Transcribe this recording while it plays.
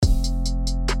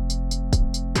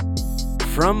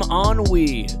From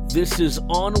Ennui, this is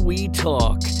Ennui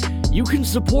Talk. You can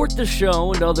support the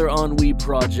show and other Ennui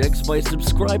projects by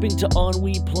subscribing to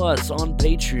Ennui Plus on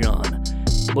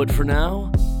Patreon. But for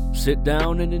now, sit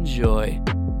down and enjoy.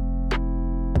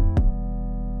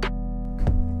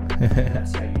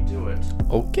 That's how you do it.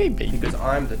 Okay, baby. Because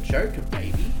I'm the Joker,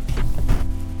 baby.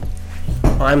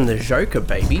 I'm the Joker,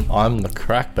 baby. I'm the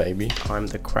crack baby. I'm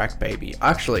the crack baby.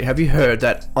 Actually, have you heard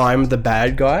that I'm the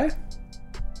bad guy?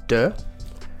 Duh.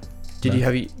 What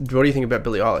do you think about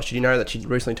Billie Eilish? Did you know that she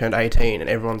recently turned 18 and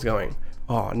everyone's going,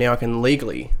 oh, now I can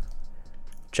legally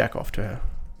jack off to her?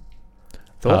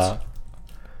 Thoughts?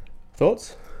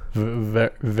 Thoughts?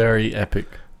 Very epic.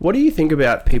 What do you think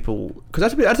about people?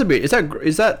 Because that's a bit. Is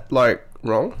that like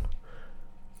wrong?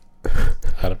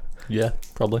 Yeah,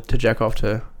 probably. To jack off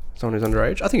to someone who's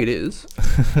underage? I think it is.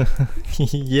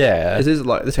 Yeah. This is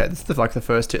like the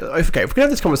first two. Okay, if we can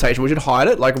have this conversation, we should hide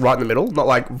it like right in the middle, not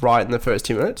like right in the first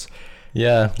 2 minutes.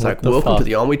 Yeah. It's like, welcome to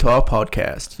the Ennui Talk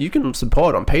podcast. You can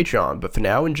support on Patreon, but for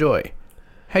now, enjoy.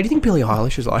 Hey, do you think Billie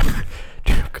Eilish is like...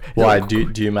 Why? Do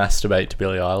you masturbate to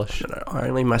Billie Eilish? No, I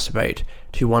only masturbate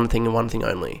to one thing and one thing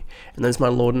only. And that's my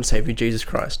Lord and Savior, Jesus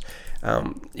Christ.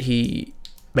 He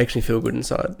makes me feel good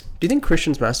inside. Do you think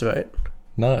Christians masturbate?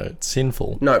 No, it's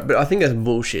sinful. No, but I think that's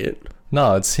bullshit.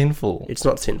 No, it's sinful. It's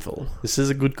not sinful. This is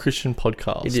a good Christian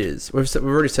podcast. It is. We've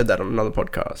already said that on another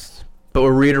podcast. But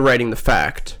we're reiterating the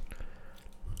fact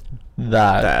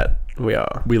that we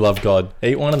are. We love God.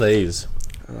 Eat one of these.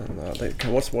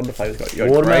 What are the flavours got? You got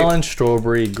Watermelon, grape,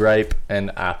 strawberry, grape,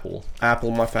 and apple.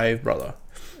 Apple, my fave, brother.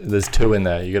 There's 2 in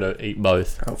there. You gotta eat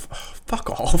both. Oh,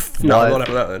 fuck off. No, I'm not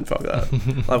having that then. Fuck that.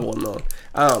 I have one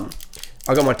on.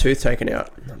 I got my tooth taken out.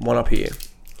 One up here.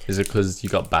 Is it because you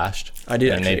got bashed? I did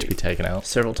and actually. need to be taken out?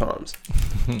 Several times.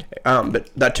 But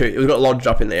that tooth, it got lodged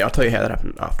up in there. I'll tell you how that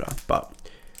happened after. But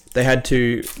they're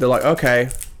like, okay,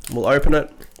 we'll open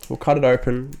it. We'll cut it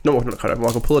open. No, we'll not cut it open.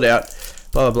 We'll pull it out.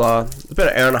 Blah, blah, blah. It's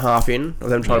about an hour and a half in of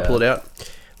them trying to pull it out.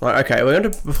 Like, okay, we're going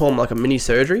to perform like a mini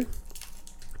surgery.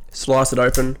 Slice it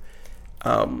open.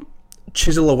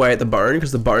 Chisel away at the bone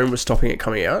because the bone was stopping it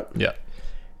coming out. Yeah.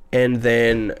 And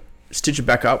then stitch it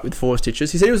back up with 4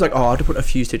 stitches. He said he was like, I have to put a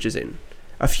few stitches in.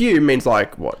 A few means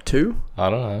like, what, 2? I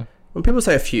don't know. When people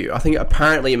say a few, I think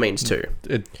apparently it means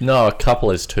 2. No, a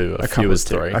couple is 2. A few is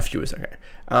 3. A few is okay.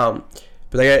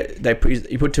 But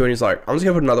he put 2 and he's like, I'm just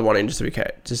going to put another one in just to be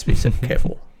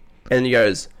careful. And he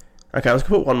goes, okay, I'm just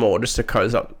going to put one more just to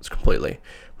close up completely.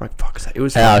 I'm like, fuck, it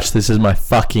was... Ouch, this is my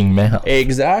fucking mouth.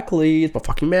 Exactly. It's my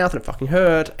fucking mouth and it fucking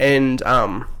hurt. And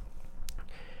I'm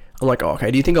like, oh,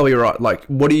 okay, do you think I'll be right? Like,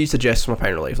 what do you suggest for my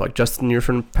pain relief? Like, just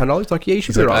Nurofen Panadol? He's like, yeah, you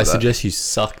should be right I with that. suggest you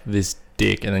suck this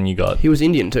dick and then you got... He was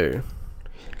Indian too.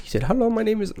 He said, hello, my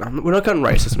name is... we're not going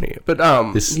racist on here. But,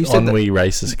 this he said Ennui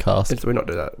racist cast. We're not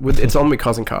do that. It's on my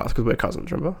cousin cast because we're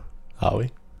cousins, remember? Are we?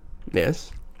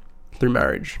 Yes. Through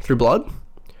marriage. Through blood?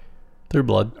 Through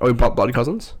blood. Are we blood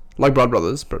cousins? Like blood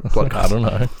brothers, but blood cousins.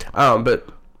 I don't know. But,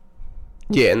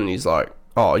 yeah, and he's like,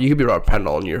 oh, you could be right with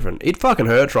Panadol and Nurofen. It fucking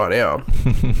hurts right now.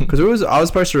 Because I was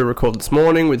supposed to record this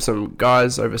morning with some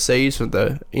guys overseas for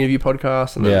the interview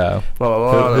podcast. And then blah,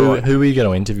 blah, blah. Who were you going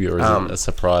to interview, or is it a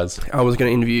surprise? I was going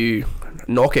to interview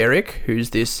Knock Eric, who's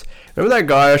this... Remember that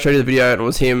guy I showed you the video and it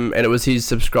was him and it was his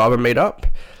subscriber meetup?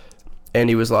 And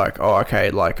he was like, oh, okay,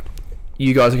 like,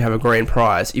 you guys can have a grand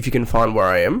prize if you can find where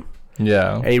I am.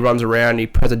 Yeah. And he runs around, he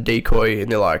has a decoy,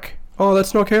 and they're like, oh,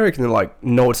 that's Knock Eric. And they're like,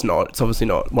 no, it's not. It's obviously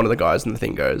not. One of the guys in the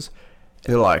thing goes.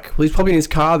 And they're like, well, he's probably in his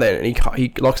car then. And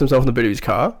he locks himself in the boot of his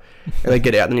car. And they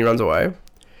get out, and then he runs away.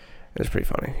 It's pretty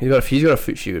funny. He's got a few good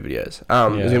videos. It's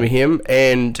going to be him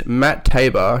and Matt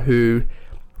Tabor, who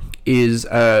is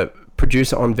a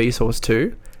producer on Vsauce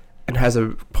 2 and has a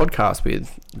podcast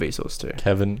with Vsauce 2.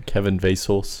 Kevin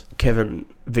Vsauce. Kevin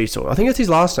Vsauce. I think it's his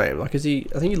last name. Like, I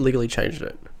think he legally changed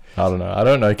it. I don't know. I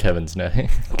don't know Kevin's name.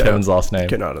 Kevin's last name.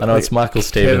 I know it's Michael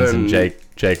Stevens and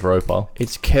Jake Roper.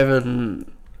 It's Kevin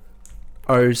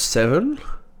 07,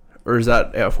 or is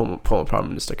that our former Prime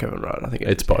Minister Kevin Rudd? I think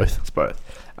it's both. It's both.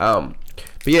 But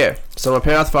yeah, so my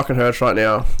mouth fucking hurts right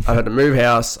now. I've had to move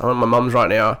house. I'm at my mum's right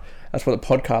now. That's why the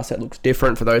podcast set looks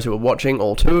different for those who are watching,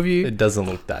 all 2 of you. It doesn't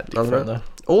look that different though.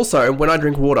 Also, when I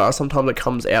drink water, sometimes it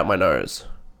comes out my nose.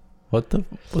 What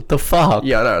the fuck?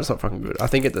 Yeah, I know, it's not fucking good. I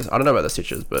don't know about the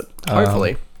stitches, but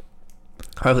hopefully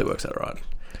it works out right.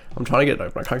 I'm trying to get it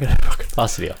open. I can't get it fucking...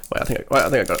 Pass it here. Wait, I think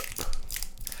I got it.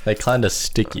 They're kind of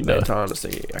sticky though. They're kind of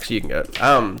sticky. Actually, you can get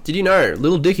it. Did you know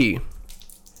Little Dicky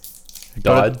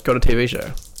died? Got a TV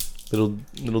show.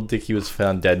 Little Dicky was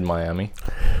found dead in Miami.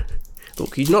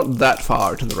 Look, he's not that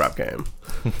far into the rap game.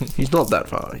 He's not that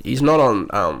far. He's not on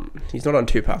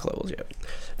Tupac levels yet.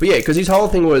 But yeah, because his whole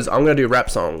thing was, I'm going to do rap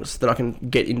songs, then I can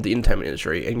get into the entertainment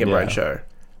industry and get my own show.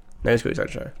 Now he's got his own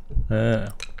show.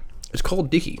 It's called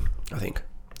Dickie, I think.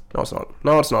 No, it's not.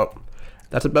 No, it's not.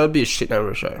 That would be a shit name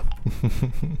of a show.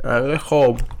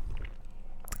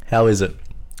 How is it?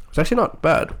 It's actually not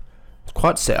bad. It's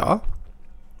quite sour.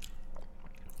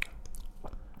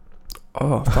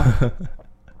 Oh, fuck.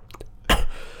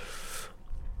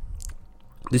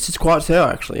 This is quite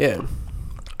sour, actually, yeah.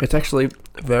 It's actually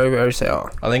very, very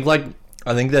sour. I think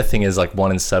their thing is like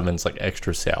 1 in 7 is like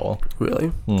extra sour.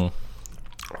 Really?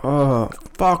 Oh,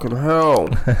 fucking hell.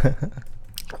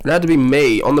 It had to be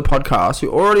me on the podcast who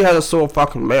already had a sore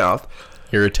fucking mouth.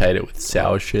 Irritated with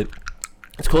sour shit.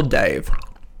 It's called Dave.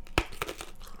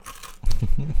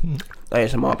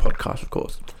 ASMR podcast, of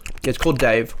course. Yeah, it's called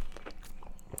Dave.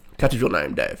 That's your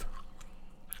name, Dave.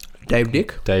 Dave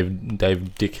Dick? Dave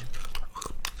Dick.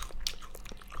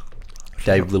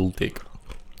 Dave Little Dick.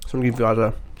 So I'm going to give you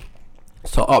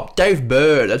guys Dave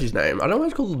Bird, that's his name. I don't know why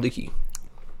it's called Little Dicky.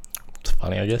 It's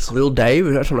funny, I guess. Little Dave,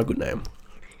 that's not a good name.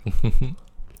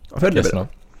 I've heard of it. Not.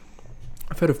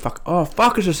 I've heard of fuck. Oh,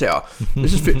 fuck, it's just sour.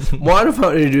 This is why the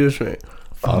fuck did you do this to me?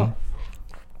 Fun.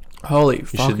 Holy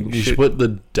fucking shit. You should put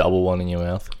the double one in your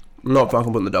mouth. I'm not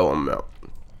fucking putting the double in my mouth.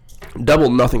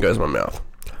 Double, nothing goes in my mouth.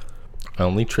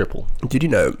 Only triple. Did you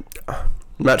know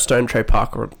Matt Stone, Trey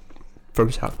Parker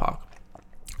from South Park?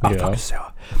 Oh, yeah. Fuck, it's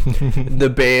sour. The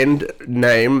band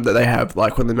name that they have,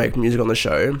 like, when they make music on the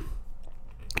show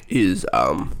is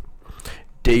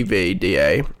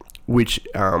DVDA,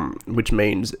 which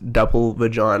means double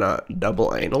vagina,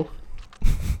 double anal.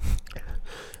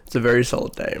 It's a very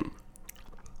solid name.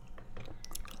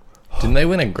 Didn't they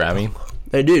win a Grammy?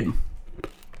 They did.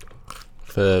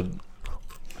 For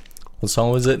what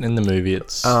song was it in the movie?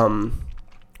 It's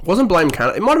wasn't Blame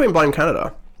Canada. It might have been Blame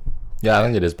Canada. Yeah, I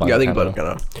think it is Blame Canada. Yeah, I think Blame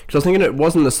Canada. Because I was thinking it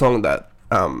wasn't the song that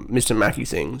Mr. Mackey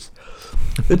sings.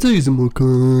 It's easy, my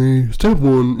guy. Step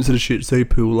 1, instead of shit, say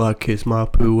poo like kiss my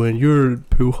poo and your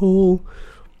poo hole.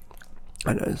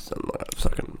 I know, it's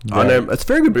fucking... Yeah. I know, it's a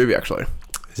very good movie, actually.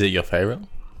 Is it your favourite?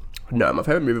 No, my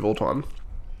favourite movie of all time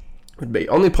would be...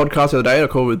 On the podcast the other day, I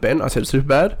called with Ben, I said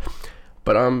Superbad,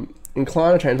 but I'm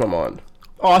inclined to change my mind.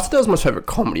 Oh, I said that was my favourite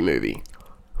comedy movie,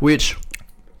 which...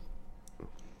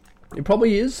 It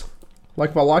probably is.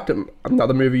 Like, if I liked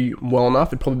another movie well enough,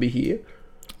 it'd probably be here.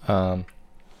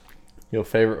 Your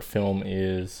favourite film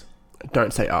is...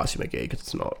 Don't say Arsey McGee, because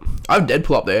it's not. I have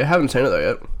Deadpool up there. Haven't seen it, though,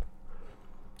 yet.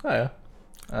 Oh,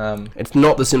 yeah. It's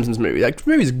not the Simpsons movie. Like, the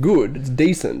movie's good. It's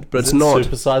decent, but it's not...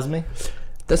 Super Size Me?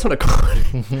 That's not a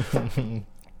comedy.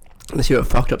 Unless you have a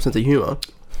fucked up sense of humour.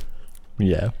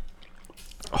 Yeah.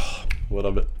 Oh, what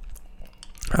of it?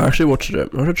 I actually watched it.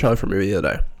 I watched a trailer for a movie the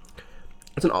other day.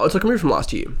 It's like a movie from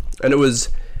last year. And it was...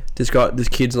 This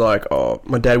kid's like, oh,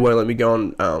 my dad won't let me go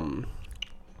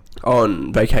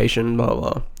on vacation, blah,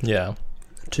 blah, blah. Yeah.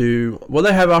 What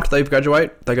they have after they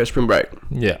graduate, they go spring break.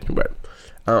 Yeah. Spring break.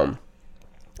 And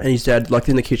his dad, like,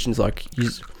 in the kitchen's like,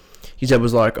 his dad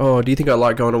was like, oh, do you think I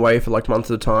like going away for, like, months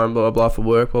at a time, blah, blah, blah, for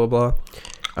work, blah, blah,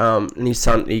 blah. And his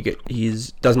son,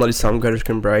 doesn't let his son go to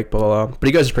spring break, blah, blah, blah. But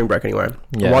he goes to spring break anyway.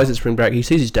 Yeah. And why is it spring break? He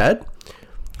sees his dad,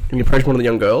 and he approaches one of the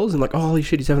young girls, and like, oh, holy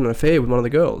shit, he's having an affair with one of the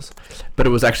girls. But it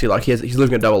was actually like, he's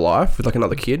living a double life with like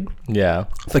another kid. Yeah.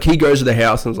 It's like he goes to the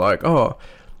house and is like, oh,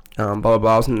 blah, blah,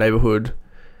 blah, I was in the neighborhood.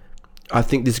 I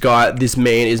think this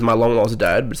man is my long lost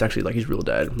dad, but it's actually like his real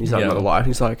dad. He's not another life.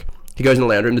 He's like, he goes in the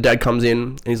lounge room, the dad comes in,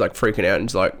 and he's like freaking out, and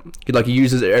he's like, he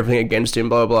uses everything against him,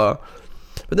 blah, blah, blah.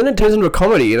 But then it turns into a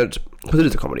comedy, and because it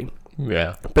is a comedy.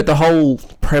 Yeah. But the whole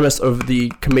premise of the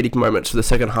comedic moments for the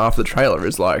second half of the trailer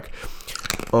is like,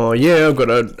 oh yeah, I've got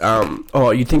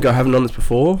oh, you think I haven't done this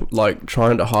before? Like,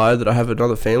 trying to hide that I have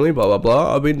another family, blah, blah,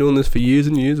 blah. I've been doing this for years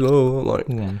and years, like...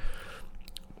 Yeah.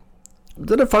 Is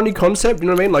that a funny concept? You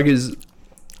know what I mean? Like, is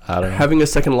having a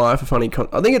second life a funny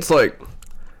concept? I think it's like,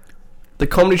 the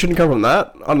comedy shouldn't come from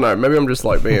that. I don't know, maybe I'm just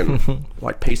like being,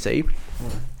 like, PC. You know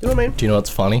what I mean? Do you know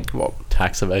what's funny? What?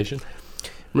 Tax evasion.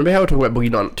 Remember how we were talking about Boogie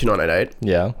 2988?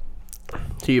 Yeah.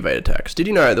 He evaded tax. Did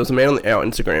you know there was a man on our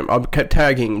Instagram? I kept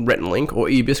tagging Rhett and Link or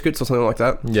E-Biscuits or something like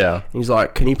that. Yeah. He's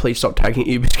like, can you please stop tagging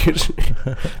E-Biscuits?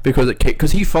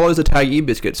 because he follows the tag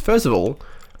E-Biscuits. First of all,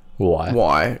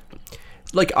 why?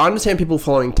 Like, I understand people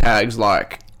following tags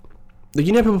like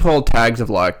you know, people follow tags of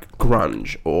like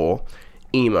grunge or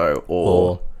emo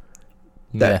or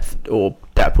meth or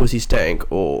that pussy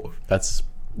stank or that's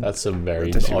a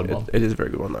very odd one. It is a very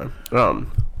good one though.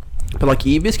 But like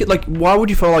E-Biscuit, like, why would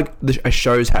you follow like a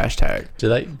show's hashtag? Do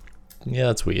they? Yeah,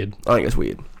 that's weird. I think it's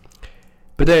weird.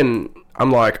 But then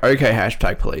I'm like, okay,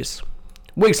 hashtag police.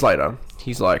 Weeks later,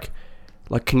 he's like,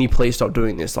 can you please stop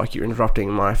doing this? Like, you're interrupting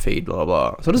my feed, blah,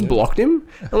 blah. So I just blocked him.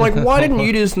 I'm like, why didn't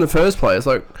you do this in the first place?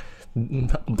 Like,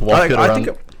 block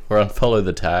or unfollow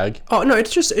the tag. Oh, no,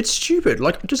 it's stupid.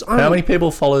 Like, just... How many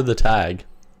people follow the tag?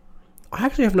 I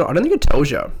actually have no... I don't think it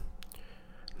tells you.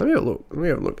 Let me have a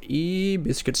look.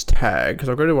 eBiscuits tag, because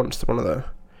I'll go to one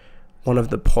of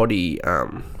the poddy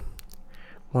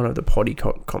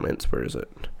comments. Where is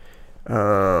it?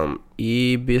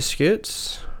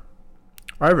 eBiscuits.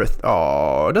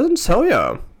 It doesn't tell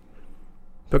you.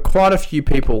 But quite a few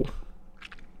people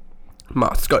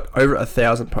must. It's got over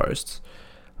 1,000 posts,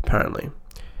 apparently.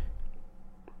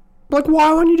 Like,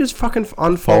 why wouldn't you just fucking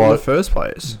unfollow in the first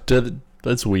place?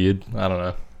 That's weird. I don't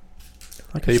know.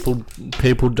 Like,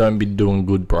 people don't be doing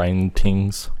good brain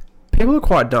things. People are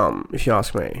quite dumb, if you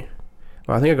ask me.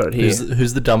 Well, I think I got it here.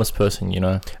 Who's the dumbest person, you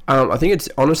know? I think it's,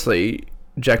 honestly,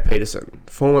 Jack Peterson,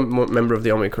 former member of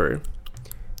the Omni crew.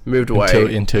 Moved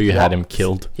away. Until you had him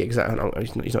killed. Yeah, exactly. No,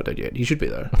 he's not dead yet. He should be,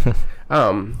 though.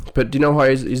 But do you know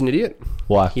why he's an idiot?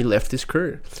 Why? He left this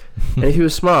crew. And if he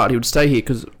was smart, he would stay here,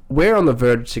 because we're on the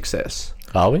verge of success.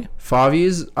 Are we? 5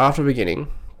 years after beginning.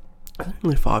 I think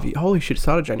only 5 years. Holy shit, it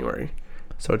started January.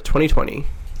 So 2020.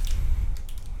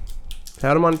 How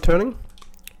old am I turning?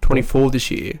 24 this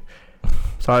year.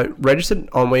 So I registered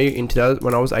OnWe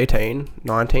when I was 18,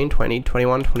 19, 20,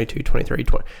 21, 22, 23,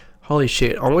 20. Holy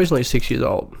shit, OnWe's only 6 years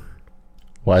old.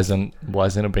 Why hasn't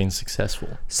it been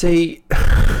successful? See,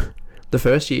 the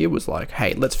first year was like,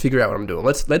 hey, let's figure out what I'm doing.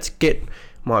 Let's get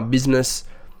my business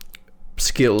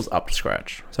skills up to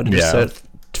scratch. So I did cert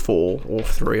 4 or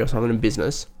 3 or something in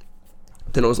business.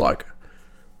 Then it was like,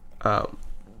 now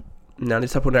I need to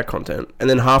start putting out content. And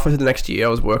then halfway through the next year, I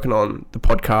was working on the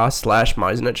podcast /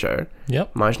 My Internet Show.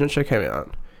 Yep. My Internet Show came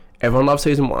out. Everyone loved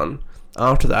season 1.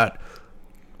 After that,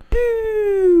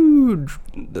 dude,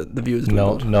 the viewers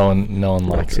dwindled. No one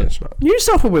likes it. New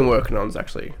stuff we've been working on is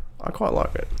actually, I quite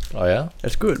like it. Oh yeah?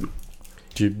 It's good.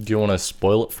 Do you want to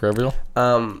spoil it for everyone?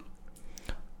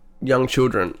 Young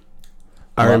children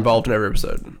are involved in every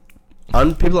episode.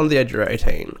 People under the age of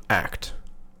 18 act.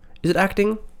 Is it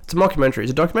acting? It's a mockumentary.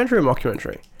 Is it a documentary or a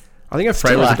mockumentary? I think a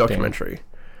frame was a documentary.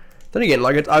 Then again,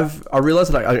 like I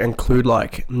realized that I include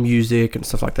like music and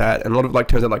stuff like that, and a lot of like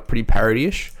turns out like pretty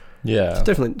parody-ish. Yeah. It's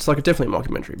definitely a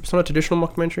mockumentary. It's not a traditional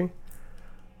mockumentary.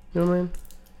 You know what I mean?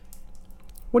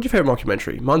 What's your favorite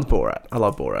mockumentary? Mine's Borat. I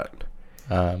love Borat.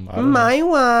 My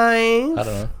wife. I don't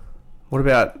know. What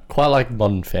about? Quite like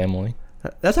Modern Family.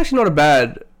 That's actually not a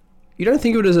bad. You don't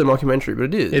think of it as a mockumentary, but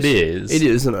it is. It is. It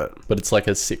is, isn't it? But it's like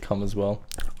a sitcom as well.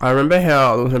 I remember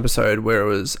how there was an episode where it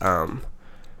was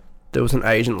there was an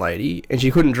Asian lady and she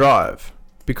couldn't drive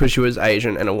because she was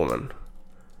Asian and a woman.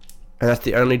 And that's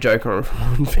the only joke on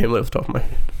Family off the top of my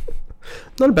head.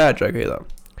 Not a bad joke either.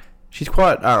 She's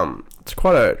quite it's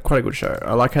quite a good show.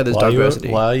 I like how there's diversity.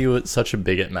 Why are you such a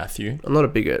bigot, Matthew? I'm not a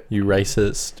bigot. You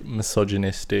racist,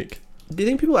 misogynistic. Do you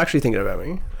think people actually think it about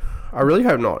me? I really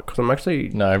hope not, because I'm actually...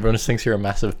 No, everyone just thinks you're a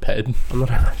massive ped. I'm not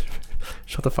a massive...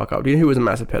 Shut the fuck up. Do you know who was a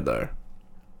massive ped, though?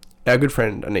 Our good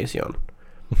friend, Anision.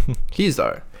 He is,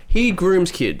 though. He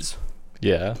grooms kids.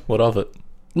 Yeah, what of it?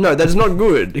 No, that is not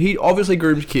good. He obviously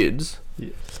grooms kids.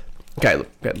 Yeah. Okay, look,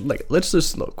 let's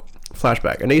just look.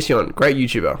 Flashback. Anision, great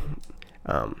YouTuber.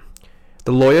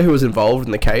 The lawyer who was involved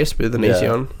in the case with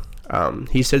Anision,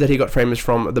 he said that he got famous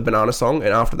from the Banana Song, and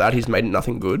after that, he's made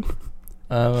nothing good.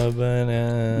 I'm a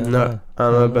banana. No,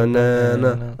 I'm a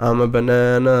banana. I'm a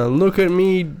banana. Look at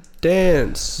me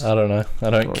dance. I don't know. I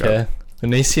don't care.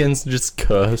 Anision's just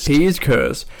cursed. He is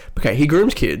cursed. Okay, he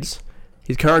grooms kids.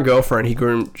 His current girlfriend, she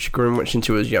groomed when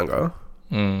she was younger.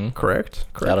 Correct?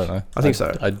 I don't know. I think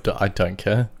so. I don't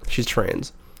care. She's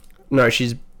trans. No,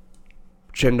 she's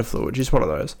gender fluid. She's one of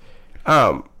those.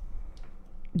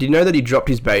 Did you know that he dropped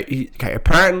his baby? Okay,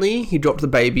 apparently he dropped the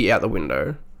baby out the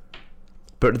window.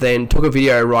 But then took a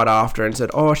video right after and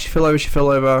said, "Oh, she fell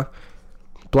over,"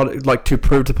 blood, like to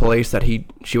prove to police that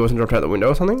she wasn't dropped out the window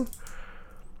or something.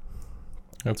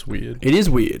 That's weird. It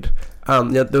is weird.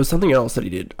 Yeah, there was something else that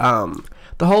he did.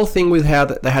 The whole thing with how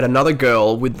they had another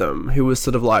girl with them who was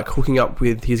sort of like hooking up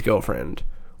with his girlfriend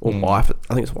or wife.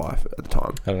 I think it's wife at the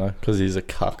time. I don't know, because he's a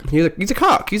cuck. He's a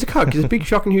cuck. He's a cuck. He's a big,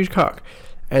 shocking, huge cuck.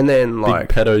 And then like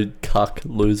big pedo cuck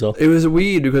loser. It was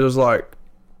weird because it was like,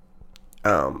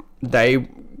 Anision,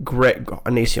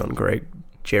 Greg,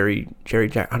 Jerry,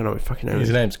 Jack, I don't know what fucking name. His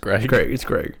name's Greg. It's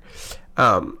Greg.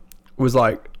 Was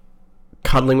like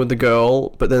cuddling with the girl,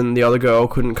 but then the other girl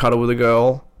couldn't cuddle with the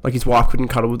girl. Like his wife couldn't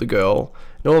cuddle with the girl.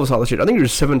 And all this other shit. I think he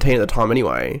was 17 at the time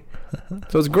anyway. So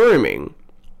it was grooming.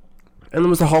 And there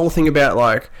was the whole thing about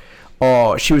like,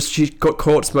 oh, she got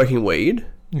caught smoking weed.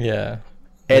 Yeah.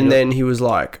 And then he was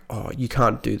like, oh, you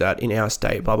can't do that in our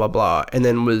state, blah, blah, blah. And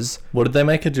then what did they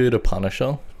make her do to punish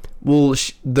her? Well,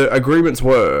 the agreements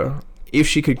were, if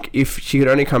she could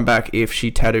only come back if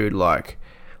she tattooed, like,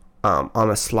 I'm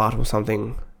a slut or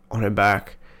something on her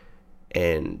back.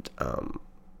 And,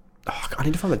 I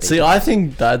need to find the details. See, I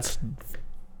think that's...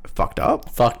 Fucked up.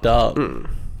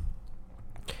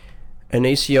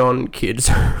 Onision kids.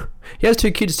 He has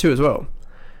 2 kids too as well.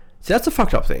 See, that's a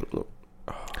fucked up thing. Look.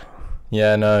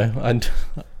 Yeah, no.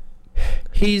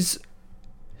 He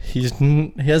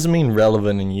hasn't been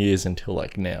relevant in years until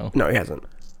like now. No, he hasn't.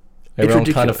 Everyone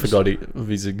kind of forgot of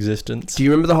his existence. Do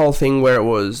you remember the whole thing where it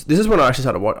was... This is when I actually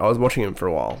started I was watching him for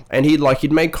a while. And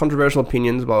he'd make controversial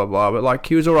opinions, blah, blah, blah. But like,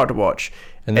 he was alright to watch.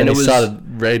 And then he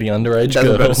started rating underage girls. That's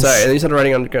what I was about to say. And then he started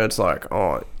rating underage girls like,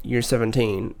 oh, you're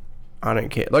 17. I don't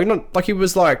care. Like, not like he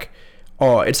was like,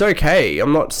 oh, it's okay.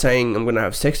 I'm not saying I'm going to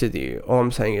have sex with you. All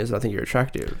I'm saying is I think you're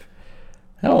attractive.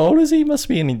 How old is he? He must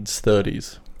be in his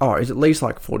 30s. Oh, he's at least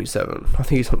like 47. I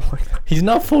think he's something like that. He's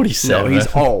not 47. No, he's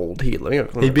old.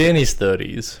 He'd be in his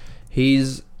 30s.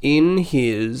 He's in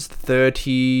his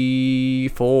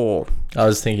 34. I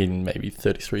was thinking maybe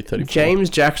 33, 34.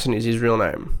 James Jackson is his real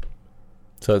name.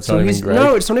 So it's not even Greg?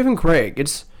 No, it's not even Greg.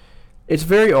 It's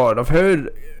very odd. I've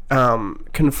heard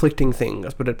conflicting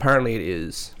things, but apparently it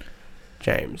is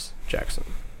James Jackson.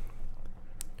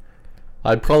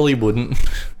 I probably wouldn't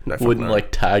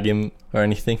like tag him or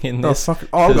anything in this.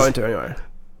 I'm going to anyway.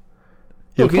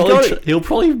 He'll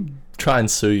probably try and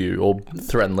sue you or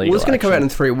threaten legal. Well, it's going to come out in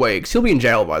 3 weeks. He'll be in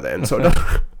jail by then. So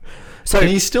can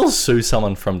he still sue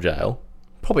someone from jail?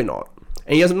 Probably not.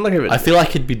 And he hasn't. I feel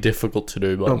like it'd be difficult to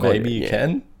do, but maybe you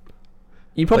can.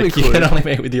 You probably could. You can only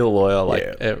meet with your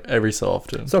lawyer every so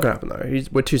often. It's not going to happen though.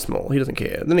 We're too small. He doesn't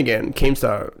care. Then again,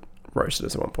 Keemstar roasted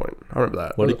us at one point. I remember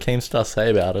that. What did Keemstar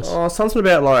say about us? Oh, something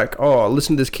about like,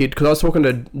 listen to this kid, because I was talking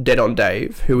to Dead on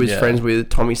Dave, who is friends with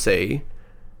Tommy C,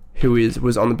 who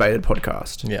was on the Baited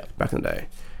podcast. Yeah, back in the day,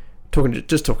 talking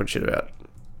shit about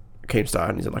Keemstar,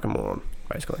 and he's like a moron,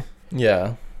 basically.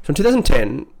 Yeah. So in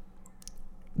 2010,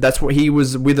 that's what he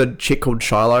was with a chick called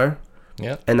Shiloh.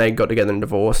 Yeah. And they got together and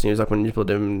divorced, and he was like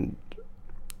manipulative and,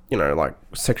 like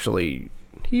sexually.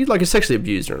 He's like a sexually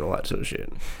abuser and all that sort of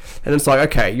shit. And it's like,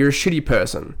 okay, you're a shitty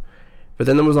person. But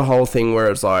then there was a whole thing where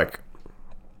it's like,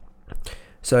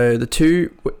 so the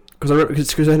two,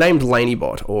 because her name's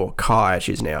Lanybot, or Kai,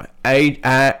 she's now.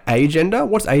 Agender?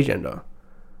 What's agender?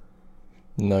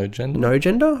 No gender. No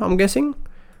gender, I'm guessing.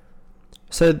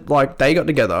 So, like, they got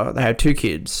together, they had 2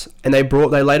 kids, and they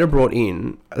later brought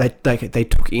in, they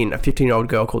took in a 15-year-old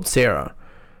girl called Sarah,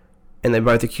 and they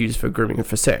both accused her for grooming her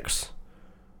for sex.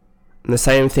 And the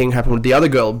same thing happened with the other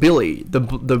girl, Billy, the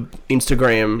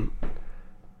Instagram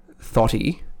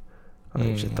thotty. I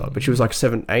think she thought, but she was like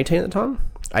 18 at the time?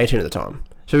 18 at the time.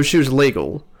 So she was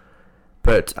legal,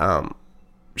 but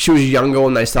she was younger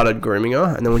when they started grooming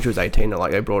her, and then when she was 18,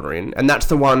 they brought her in. And that's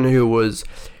the one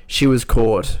she was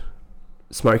caught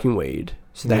smoking weed.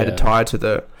 So they had to tie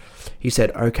to he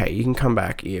said, okay, you can come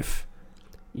back if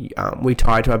we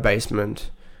tie to our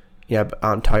basement. Yeah,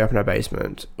 tie you up in our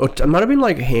basement. Or it might have been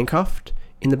like handcuffed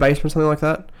in the basement, something like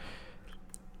that.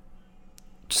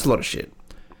 Just a lot of shit.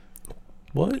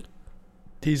 What?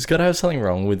 He's got to have something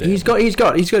wrong with it.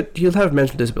 He'll have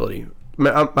mental disability,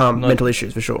 mental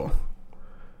issues for sure.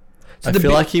 So I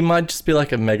feel like he might just be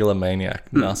like a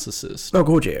megalomaniac narcissist. Oh,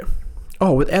 God, yeah.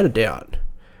 Oh, without a doubt.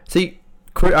 See,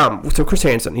 so Chris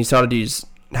Hansen, he started his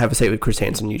Have a Seat with Chris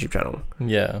Hansen YouTube channel.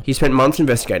 Yeah. He spent months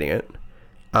investigating it.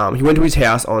 He went to his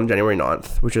house on January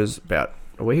 9th, which was about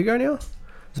a week ago now,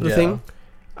 sort of thing.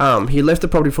 He left the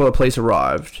property before the police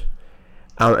arrived.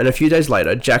 And a few days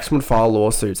later, Jackson would file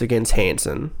lawsuits against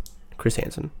Chris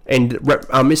Hansen, and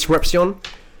Mr. Repsion.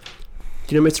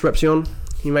 Do you know Mr. Repsion?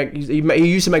 He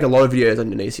used to make a lot of videos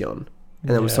on Onision, and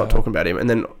then we started talking about him, and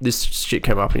then this shit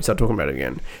came up, and he started talking about it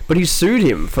again. But he sued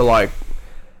him for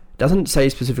doesn't say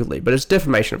specifically, but it's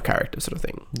defamation of character sort of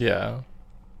thing. Yeah.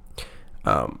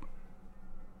 And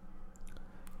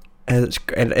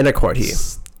a quote here.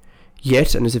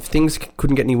 Yet, and as if things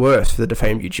couldn't get any worse for the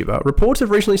defamed YouTuber, reports have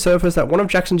recently surfaced that one of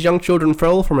Jackson's young children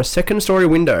fell from a second-story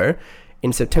window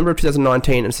in September of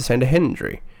 2019 and sustained a head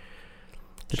injury.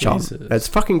 The child. That's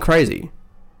fucking crazy.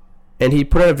 And he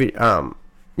put out a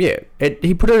video.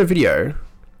 He put out a video,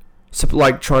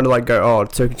 trying to go,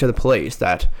 talking to the police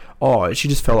that, she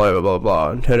just fell over, blah blah blah,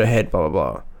 and hurt her head, blah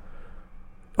blah blah.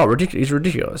 Oh, ridiculous! He's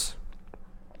ridiculous.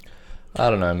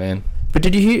 I don't know, man. But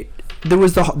did you hear? There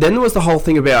was the whole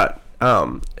thing about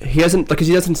he hasn't, because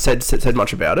he hasn't said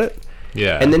much about it.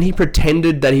 Yeah. And then he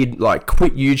pretended that he'd like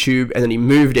quit YouTube, and then he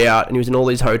moved out, and he was in all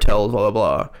these hotels, blah, blah,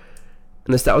 blah.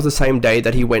 And that was the same day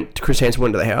that Chris Hansen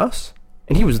went to the house,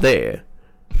 and he was there.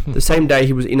 The same day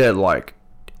he was in a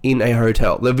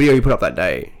hotel. The video he put up that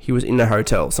day, he was in a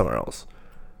hotel somewhere else.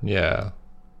 Yeah.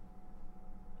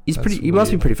 He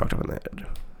must be pretty fucked up in that.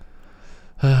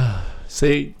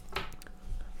 See,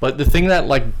 but the thing that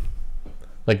like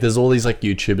there's all these like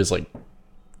YouTubers like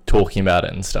talking about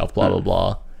it and stuff, blah blah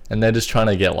blah, and they're just trying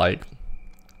to get like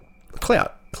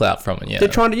clout from it. Yeah,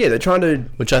 they're trying to,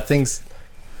 which I think's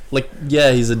like, yeah,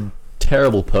 he's a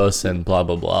terrible person, blah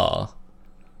blah blah.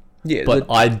 Yeah, but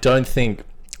I don't think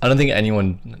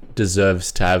anyone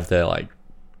deserves to have their like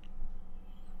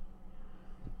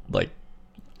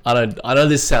I know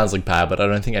this sounds like bad, but I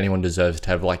don't think anyone deserves to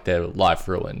have like their life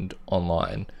ruined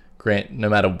online. No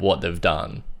matter what they've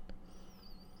done.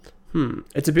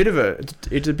 It's a bit,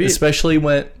 especially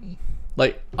when,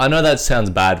 like, I know that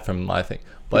sounds bad from my thing,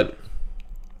 but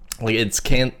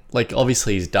like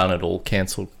obviously he's done it all.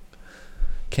 Cancel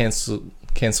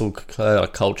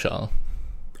culture.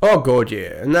 Oh god,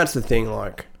 yeah, and that's the thing.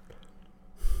 Like,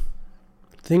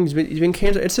 he's been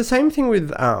cancelled. It's the same thing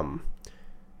with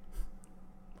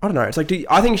I don't know. It's like,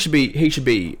 I think he should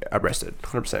be arrested,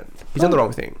 100%. He's done the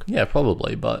wrong thing. Yeah,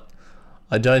 probably, but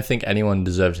I don't think anyone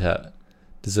deserves to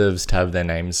have their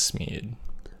names smeared.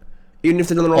 Even if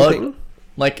they've done the wrong thing?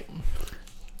 Like,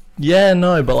 yeah,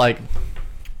 no, but like,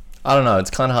 I don't know. It's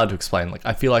kind of hard to explain. Like,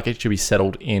 I feel like it should be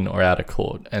settled in or out of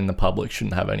court, and the public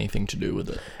shouldn't have anything to do with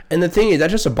it. And the thing is,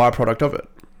 that's just a byproduct of it.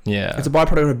 Yeah, it's a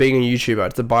byproduct of being a YouTuber.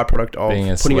 It's a byproduct of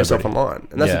putting yourself online,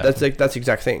 and that's the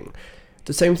exact thing. It's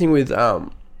the same thing with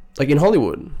like in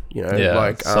Hollywood, you know,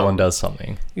 like someone does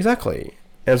something exactly,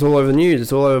 and it's all over the news.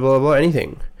 It's all over blah blah blah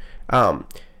anything.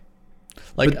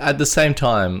 Like, at the same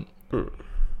time,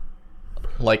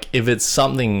 like, if it's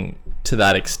something to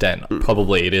that extent,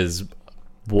 probably it is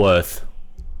worth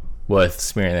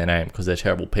smearing their name because they're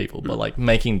terrible people. But like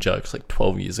making jokes like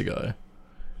 12 years ago,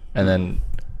 and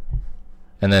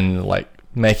then like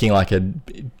making like a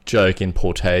joke in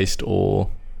poor taste or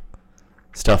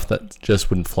stuff that just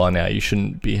wouldn't fly now, you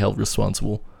shouldn't be held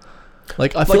responsible.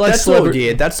 Like, I feel like that's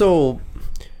all.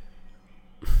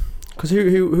 Because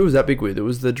who was that big with? It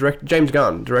was the James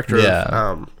Gunn, director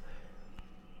of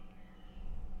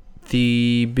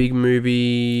the big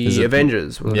movie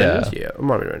Avengers. Avengers? Yeah, it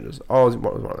might be Avengers. Oh, it was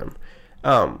one of them.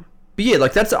 But yeah,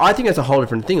 like I think that's a whole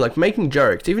different thing. Like, making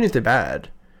jokes, even if they're bad,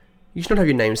 you should not have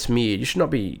your name smeared. You should not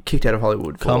be kicked out of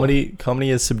Hollywood. Comedy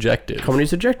is subjective. Comedy is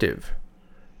subjective.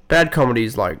 Bad comedy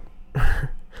is like.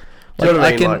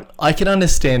 I can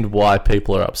understand why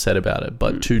people are upset about it,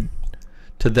 but to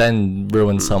then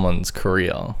ruin someone's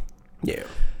career. Yeah.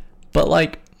 But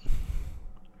like,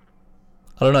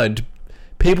 I don't know.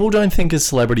 People don't think of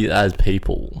celebrities as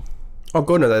people. Oh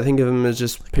god, no! They think of them as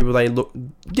just people they look.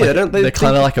 Yeah, like, they're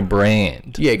kind of like a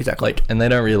brand. Yeah, exactly. Like, and they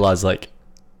don't realize like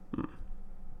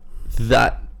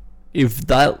that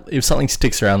if something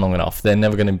sticks around long enough, they're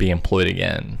never going to be employed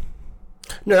again.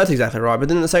 No, that's exactly right. But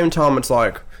then at the same time, it's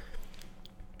like,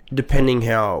 depending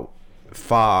how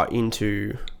far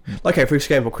into, like, okay, for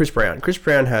example, Chris Brown. Chris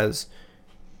Brown has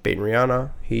beaten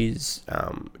Rihanna. He's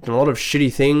done a lot of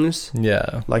shitty things.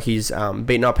 Yeah. Like, he's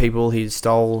beaten up people. He's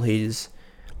stole. He's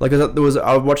like,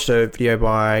 I watched a video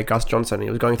by Gus Johnson. And he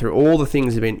was going through all the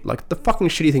things he's been, like, the fucking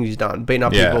shitty things he's done. Beaten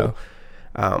up people,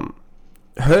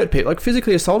 hurt people, like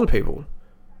physically assaulted people,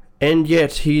 and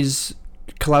yet he's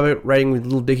collaborating with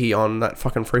Lil Dicky on that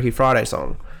fucking Freaky Friday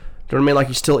song. Do you know what I mean? Like,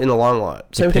 he's still in the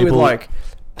limelight. Same thing with like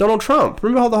Donald Trump.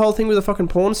 Remember the whole thing with the fucking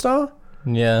porn star?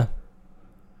 Yeah.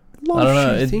 I don't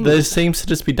know. There seems to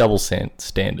just be double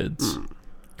standards.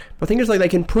 But I think it's like they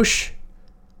can push.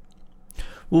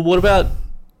 Well, what about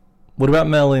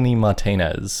Melanie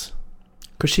Martinez?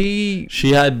 Because she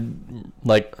had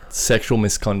like sexual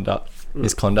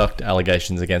misconduct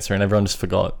allegations against her, and everyone just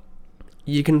forgot.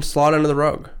 You can slide under the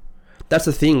rug. That's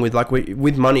the thing with, like,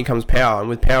 with money comes power, and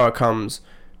with power comes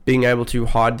being able to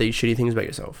hide these shitty things about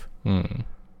yourself.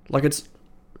 Like,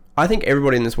 I think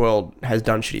everybody in this world has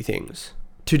done shitty things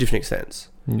to different extents.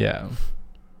 Yeah.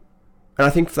 And I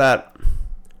think that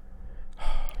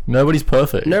nobody's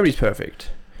perfect.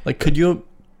 Like, could you,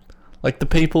 like, the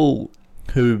people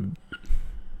who,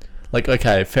 like,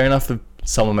 okay, fair enough if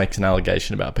someone makes an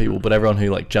allegation about people, but everyone who,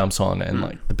 like, jumps on and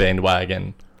like the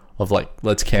bandwagon of like,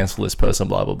 let's cancel this person,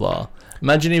 blah blah blah.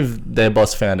 Imagine if their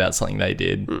boss found out something they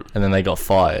did and then they got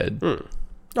fired.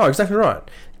 Oh, exactly right.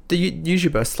 The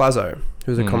YouTuber Slazzo,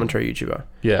 who was a commentary YouTuber.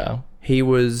 Yeah. He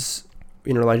was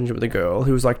in a relationship with a girl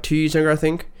who was like 2 years younger, I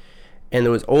think. And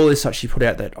there was all this stuff she put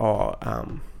out that,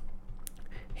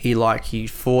 he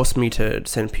forced me to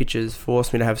send pictures,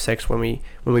 forced me to have sex when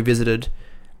we visited.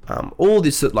 All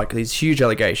this like these huge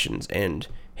allegations, and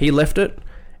he left it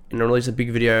and released a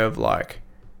big video of like,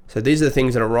 so these are the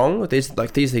things that are wrong. These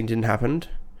things didn't happen,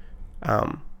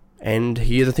 and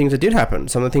here are the things that did happen.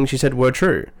 Some of the things she said were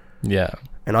true. Yeah.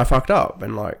 And I fucked up,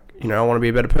 and like, you know, I want to be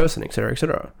a better person, etc.,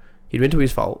 etc. He'd been to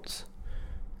his faults.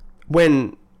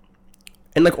 And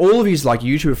like all of his like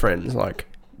YouTuber friends, like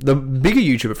the bigger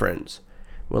YouTuber friends,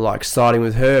 were like siding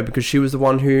with her because she was the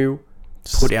one who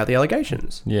put out the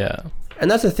allegations. Yeah.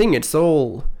 And that's the thing. It's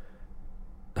all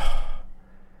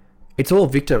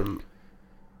victim.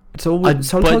 It's all.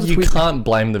 But you can't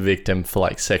blame the victim for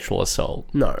like sexual assault.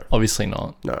 No. Obviously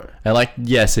not. No. And like,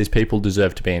 yes, these people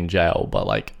deserve to be in jail, but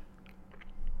like,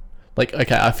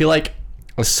 okay, I feel like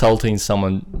assaulting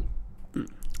someone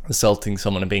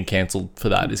and being cancelled for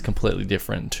that is completely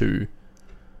different to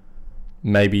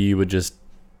maybe you were just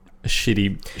a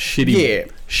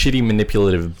shitty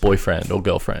manipulative boyfriend or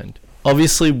girlfriend.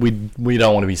 Obviously, we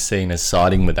don't want to be seen as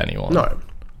siding with anyone. No.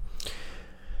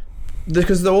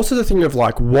 Because there's also the thing of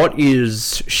like, what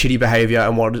is shitty behaviour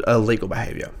and what is illegal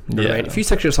behaviour? You know what I mean? If you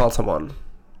sexually assault someone,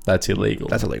 that's illegal.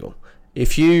 That's illegal.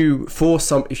 If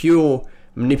you're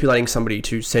manipulating somebody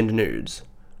to send nudes,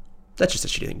 that's just a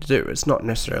shitty thing to do. It's not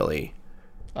necessarily.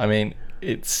 I mean,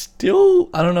 it's still,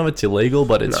 I don't know if it's illegal,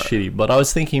 but it's shitty. But I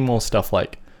was thinking more stuff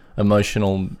like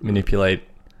emotional manipulating.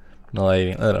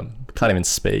 I don't know, can't even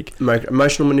speak.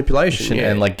 Emotional manipulation, yeah.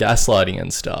 And like gaslighting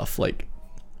and stuff. Like,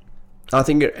 I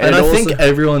think, I think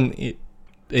everyone,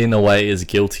 in a way, is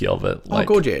guilty of it.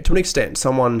 Like, oh god, yeah. To an extent,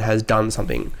 someone has done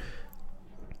something.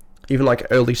 Even like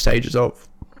early stages of,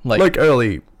 like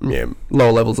early,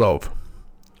 lower levels of.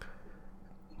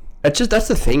 It's just, that's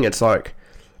the thing. It's like,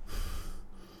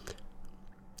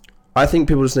 I think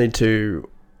people just need to.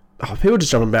 People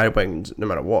just jump on bandwagons no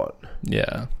matter what.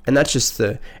 Yeah. And that's just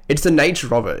it's the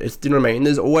nature of it. It's, do you know what I mean?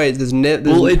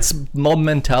 It's mob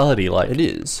mentality. Like, it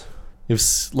is.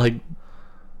 It's like,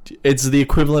 it's the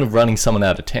equivalent of running someone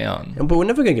out of town. But we're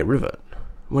never gonna get rid of it.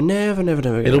 We're never gonna get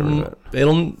rid of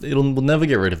it. We'll never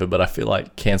get rid of it. But I feel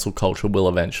like cancel culture will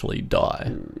eventually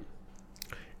die.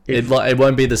 It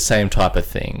won't be the same type of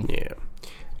thing. Yeah.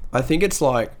 I think it's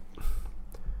like,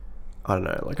 I don't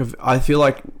know. Like, I feel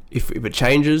like if it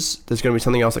changes, there's going to be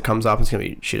something else that comes up and it's going to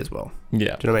be shit as well.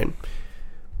 Yeah. Do you know what I mean?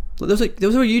 There was a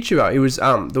YouTuber.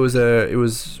 It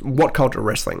was What Culture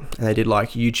Wrestling, and they did like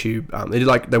YouTube.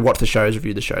 They watched the shows,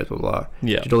 reviewed the shows, blah blah. Blah.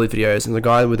 Yeah. Did all these videos, and the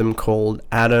guy with them called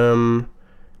Adam.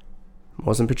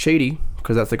 Wasn't Pacitti,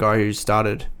 because that's the guy who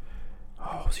started.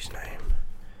 Oh, what's his name?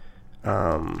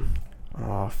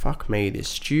 Oh fuck me! This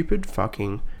stupid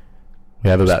fucking. We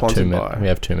have about 2 minutes. We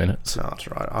have 2 minutes. No, that's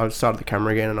right. I'll start the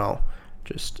camera again, and I'll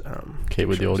just keep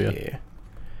with the audio. Yeah.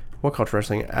 What Culture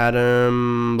Wrestling?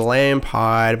 Adam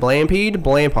Blampide.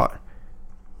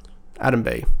 Adam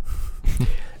B.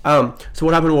 So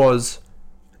what happened was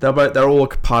they're all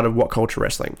part of What Culture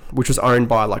Wrestling, which was owned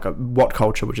by like a What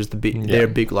Culture, which is their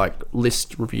big like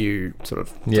list review sort of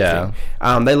thing.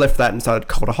 They left that and started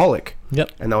Cultaholic.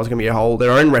 Yep. And that was going to be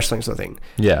their own wrestling sort of thing.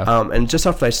 Yeah. And just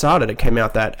after they started, it came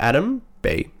out that Adam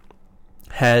B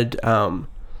had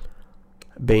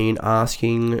been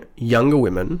asking younger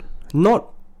women, not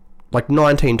like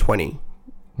 19, 20.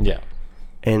 Yeah.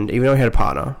 And even though he had a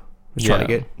partner, was trying to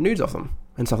get nudes off them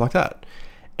and stuff like that.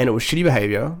 And it was shitty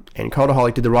behaviour, and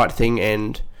Cultaholic did the right thing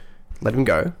and let him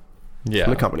go from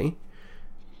the company.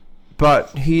 But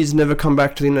he's never come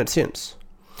back to the internet since.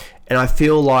 And I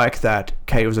feel like that,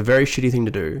 it was a very shitty thing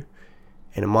to do,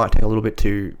 and it might take a little bit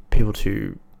to people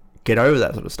to get over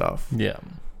that sort of stuff. Yeah.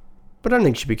 But I don't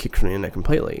think he should be kicked from the internet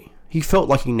completely. He felt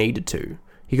like he needed to.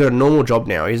 He got a normal job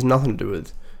now. He has nothing to do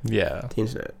with the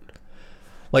internet.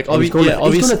 Like, he's gone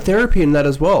to therapy in that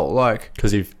as well. Like,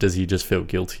 does he just feel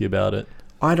guilty about it?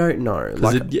 I don't know.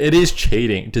 Like, it is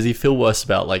cheating. Does he feel worse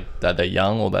about like that they're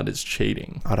young or that it's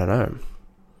cheating? I don't know.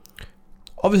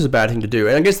 Obviously, it's a bad thing to do,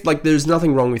 and I guess like there's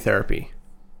nothing wrong with therapy,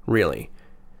 really.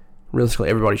 Realistically,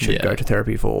 everybody should go to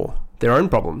therapy for their own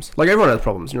problems. Like, everyone has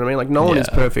problems. You know what I mean? Like, no one is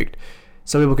perfect.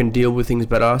 Some people can deal with things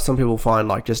better. Some people find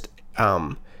like just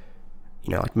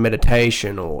like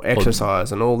meditation or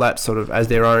exercise and all that sort of as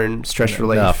their own stress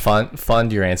relief. Nah,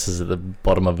 find your answers at the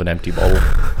bottom of an empty bowl.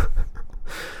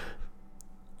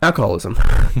 Alcoholism.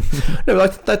 No,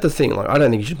 like that's the thing. Like, I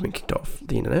don't think you should be kicked off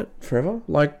the internet forever.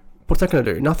 Like, what's that going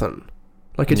to do? Nothing.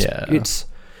 Like, it's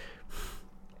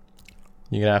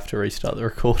you're gonna have to restart the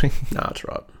recording. Nah, it's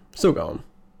right. Still going.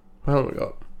 How long have we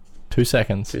got? 2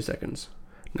 seconds. 2 seconds.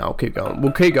 No, we'll keep going.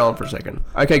 We'll keep going for a second.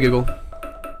 Okay, Google.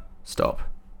 Stop.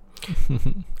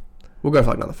 We'll go for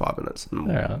like another 5 minutes and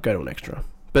we'll go to an extra.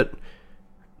 But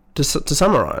to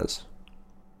summarize,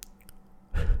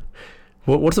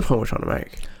 what's the point we're trying to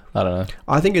make? I don't know.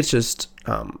 I think it's just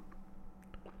people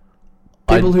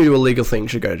who do illegal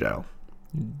things should go to jail.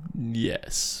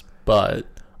 Yes, but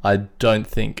I don't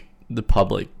think the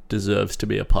public deserves to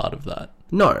be a part of that.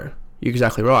 No, you're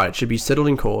exactly right. It should be settled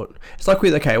in court. It's like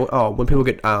with when people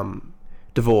get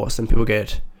divorced and people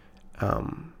get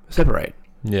separate.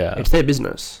 Yeah, it's their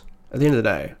business at the end of the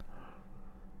day.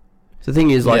 The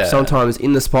thing is, like, sometimes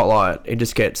in the spotlight, it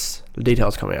just gets the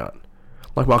details coming out.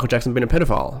 Like Michael Jackson being a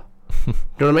pedophile. You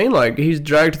know what I mean? Like, he's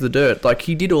dragged to the dirt. Like,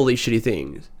 he did all these shitty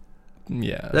things.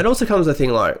 Yeah. That also comes to the thing,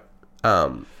 like,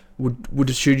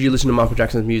 should you listen to Michael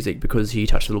Jackson's music because he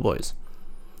touched little boys?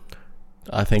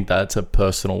 I think that's a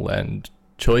personal and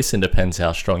choice, and depends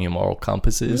how strong your moral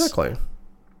compass is. Exactly.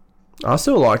 I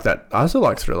still like that. I still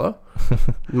like Thriller.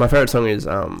 My favorite song is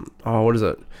what is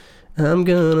it? I'm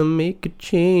gonna make a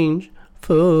change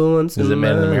for once. Is it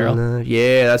Man in the Mirror? Life.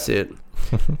 Yeah, that's it.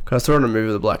 Cause I saw it in a movie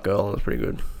with a black girl and it was pretty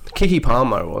good. Kiki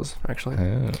Palmer it was actually.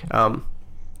 Oh.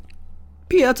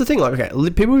 But yeah, that's the thing. Like, okay,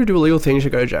 people who do illegal things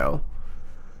should go to jail.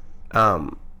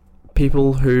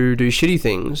 People who do shitty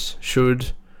things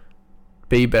should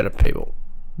be better people.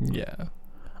 Yeah,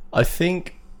 I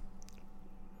think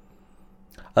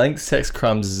sex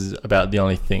crimes is about the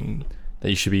only thing that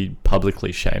you should be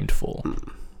publicly shamed for.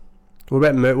 What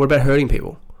about hurting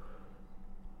people?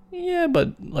 Yeah,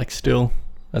 but like still,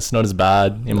 that's not as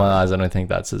bad in my eyes. I don't think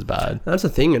that's as bad. That's the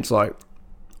thing. It's like,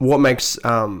 what makes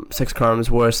sex crimes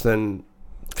worse than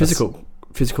physical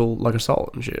like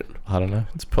assault and shit? I don't know.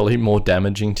 It's probably more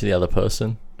damaging to the other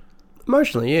person.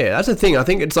 Emotionally, yeah. That's the thing. I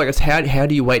think it's like, it's how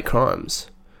do you weight crimes?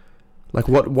 Like,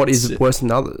 what is worse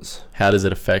than others? How does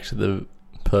it affect the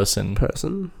person?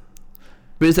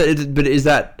 But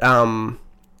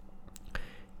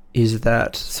is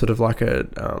that sort of like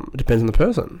it depends on the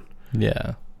person?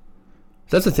 Yeah.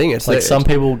 That's the thing. It's like some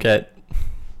people get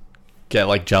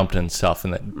like jumped and stuff,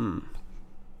 and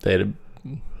they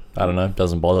I don't know, it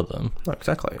doesn't bother them. Oh,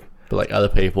 exactly. But like other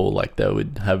people, like they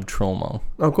would have trauma.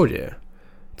 Oh, good, yeah.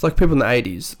 It's like people in the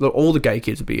 80s. All the gay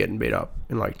kids would be getting beat up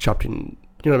and like chopped in.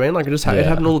 You know what I mean? Like, it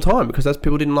happened all the time because that's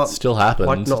people didn't like. Still happens.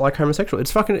 Like, not like homosexual.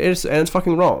 It's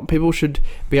fucking wrong. People should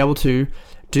be able to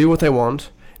do what they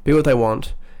want, be what they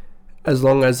want, as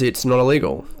long as it's not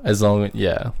illegal.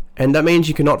 Yeah. And that means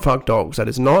you cannot fuck dogs. That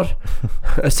is not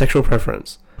a sexual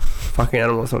preference. Fucking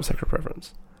animals is not a sexual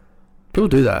preference. People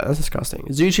do that. That's disgusting.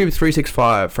 It's YouTube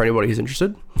 365 for anybody who's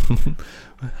interested.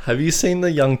 Have you seen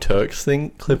the Young Turks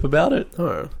clip about it?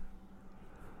 Oh.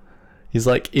 He's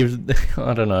like,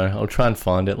 I don't know, I'll try and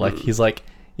find it. Like, he's like,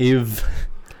 if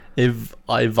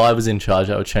I was in charge,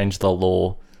 I would change the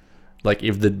law. Like,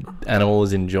 if the animal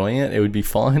was enjoying it, it would be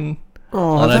fine.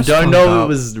 Oh, and I don't know if it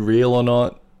was real or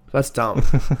not. That's dumb.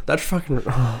 That's fucking...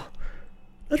 Oh,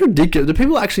 that's ridiculous. Do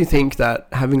people actually think that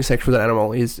having sex with an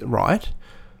animal is right?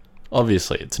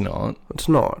 Obviously, it's not. It's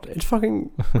not. It's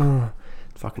fucking...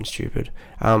 fucking stupid.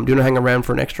 Do you want to hang around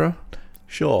for an extra?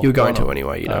 Sure. You're going to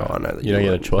anyway, you know. I know that you don't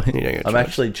get a choice. You don't get a choice. I'm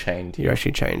actually chained. You're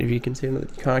actually chained. If you can see, you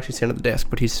can't actually stand at the desk,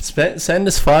 but he's... Send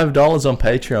us $5 on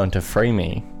Patreon to free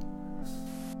me.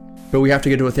 But we have to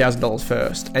get to $1,000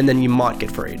 first, and then you might get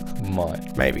freed.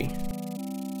 Might. Maybe.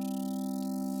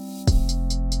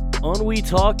 Ennui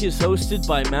Talk is hosted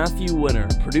by Matthew Winner,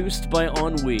 produced by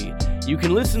Ennui. You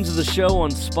can listen to the show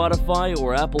on Spotify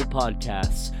or Apple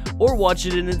Podcasts, or watch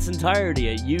it in its entirety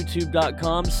at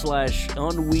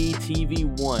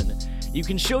youtube.com/EnnuiTV1. You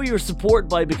can show your support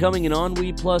by becoming an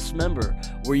Ennui Plus member,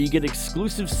 where you get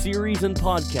exclusive series and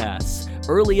podcasts,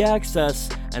 early access,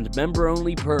 and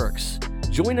member-only perks.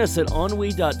 Join us at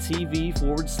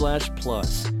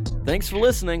ennui.tv/plus. Thanks for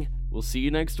listening. We'll see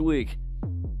you next week.